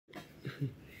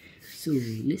So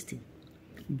listen,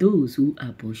 those who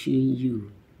are pursuing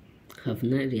you have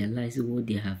not realized what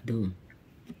they have done.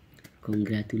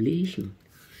 Congratulations.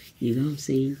 You know what I'm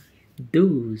saying?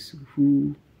 Those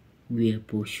who were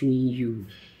pursuing you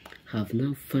have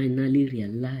now finally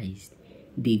realized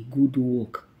the good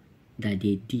work that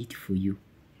they did for you.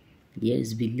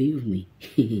 Yes, believe me.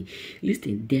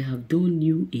 Listen, they have done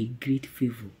you a great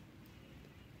favor.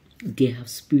 They have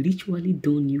spiritually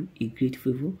done you a great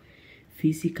favor,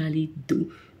 physically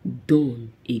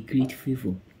done a great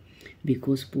favor.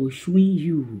 Because pursuing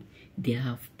you, they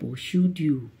have pursued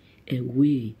you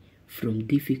away from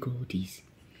difficulties.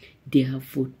 They have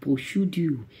pursued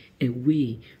you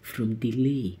away from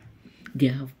delay. They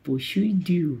have pursued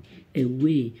you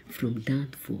away from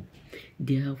downfall.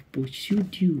 They have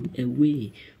pursued you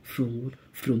away from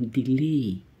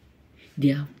delay. They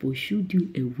have pursued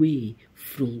you away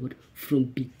from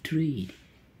betrayed.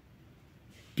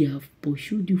 They have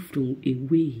pursued you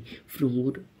away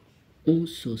from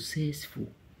unsuccessful.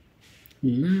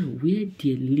 Now, where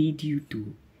they lead you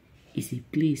to is a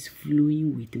place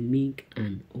flowing with milk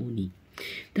and honey.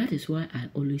 That is why I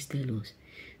always tell us,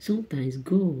 sometimes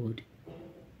God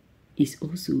is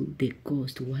also the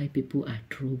cause to why people are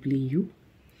troubling you.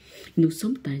 You know,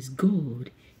 sometimes God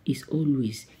is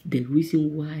always the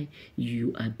reason why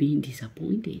you are being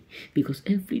disappointed, because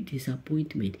every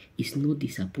disappointment is not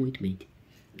disappointment.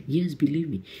 Yes, believe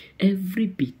me, every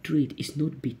betrayed is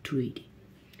not betrayed.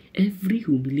 Every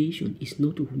humiliation is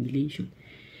not humiliation.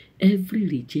 Every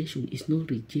rejection is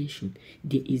not rejection.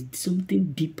 There is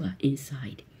something deeper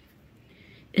inside.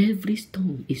 Every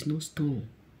storm is not storm.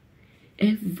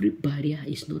 Every barrier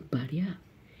is not barrier.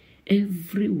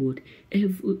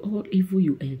 All evil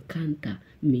you encounter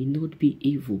may not be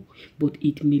evil, but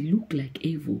it may look like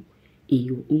evil in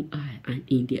your own eye and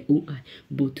in their own eye.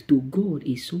 But to God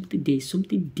there is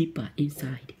something deeper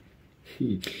inside.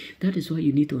 That is why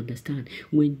you need to understand.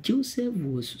 When Joseph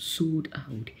was sold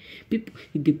out,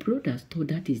 the brothers thought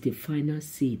that is the final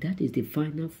say, that is the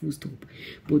final full stop.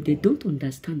 But they don't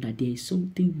understand that there is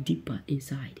something deeper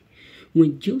inside.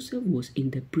 When Joseph was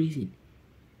in the prison,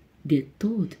 they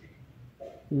thought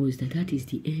was that is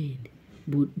the end.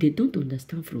 But they don't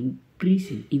understand from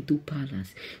prison into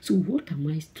palace. So what am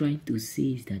I trying to say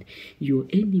is that your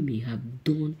enemy have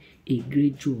done a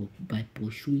great job by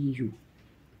pursuing you.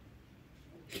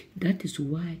 That is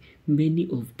why many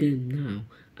of them now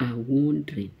are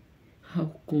wondering,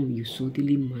 how come you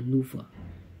suddenly maneuver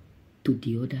to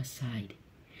the other side?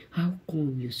 How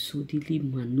come you suddenly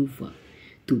maneuver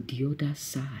to the other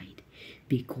side?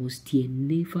 Because they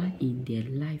never in their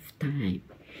lifetime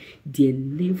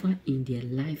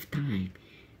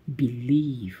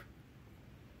believe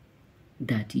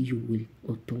that you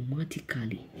will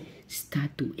automatically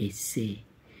start to excel.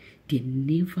 They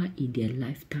never in their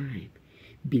lifetime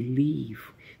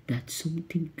believe that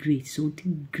something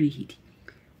great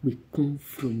will come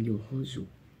from your hustle.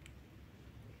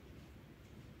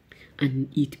 And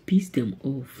it pisses them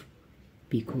off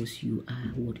because you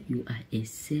are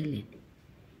excelling,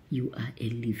 you are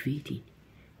elevating,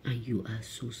 and you are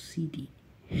succeeding.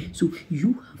 So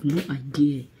you have no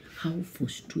idea how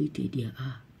frustrated they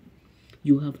are.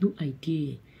 You have no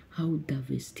idea how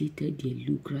devastated they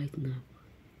look right now,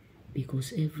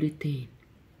 because everything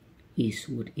is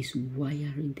what is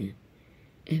wiring them.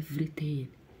 Everything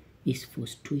is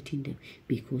frustrating them,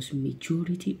 because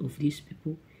majority of these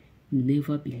people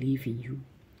never believe in you.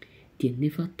 They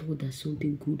never thought that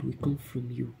something good will come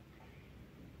from you.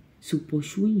 So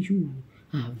pursuing you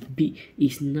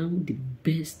is now the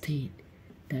best thing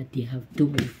that they have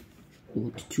done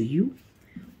to you.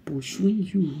 Pursuing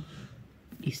you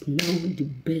is now the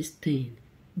best thing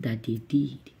that they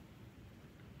did.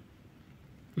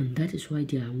 And that is why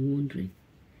they are wondering,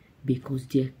 because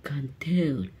they can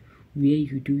tell where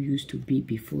you used to be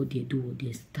before they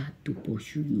start to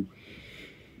pursue you.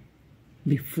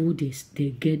 Before they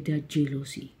get that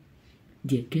jealousy,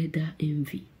 they get that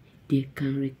envy, they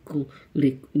can recall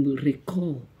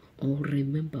or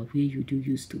remember where you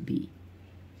used to be.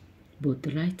 But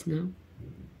right now,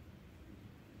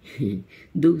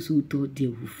 those who thought they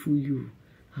would fool you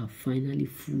have finally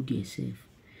fooled themselves.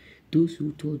 Those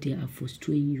who thought they are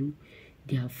frustrating you,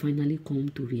 they have finally come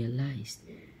to realize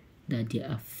that they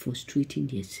are frustrating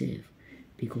themselves,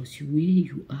 because where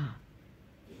you are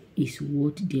is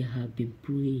what they have been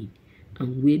praying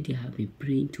and where they have been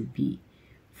praying to be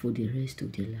for the rest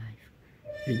of their life.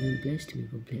 Remain blessed. May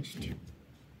God bless you.